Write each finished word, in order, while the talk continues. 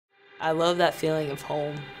I love that feeling of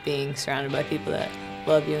home, being surrounded by people that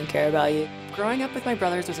love you and care about you. Growing up with my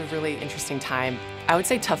brothers was a really interesting time. I would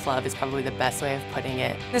say tough love is probably the best way of putting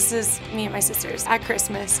it. This is me and my sisters at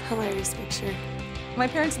Christmas. Hilarious picture. My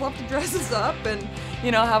parents love to dress us up and,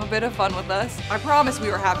 have a bit of fun with us. I promise we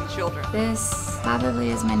were happy children. This probably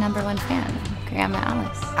is my #1 fan, Grandma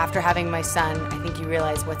Alice. After having my son, I think you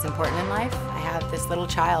realize what's important in life. I have this little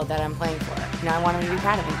child that I'm playing for. I want him to be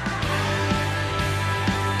proud of me.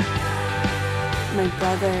 My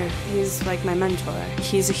brother, he's like my mentor.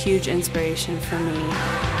 He's a huge inspiration for me.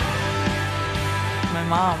 My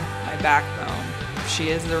mom, my backbone. She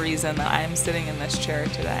is the reason that I am sitting in this chair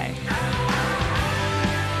today.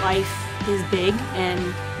 Life is big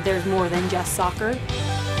and there's more than just soccer.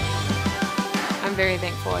 I'm very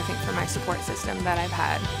thankful, I think, for my support system that I've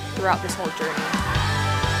had throughout this whole journey.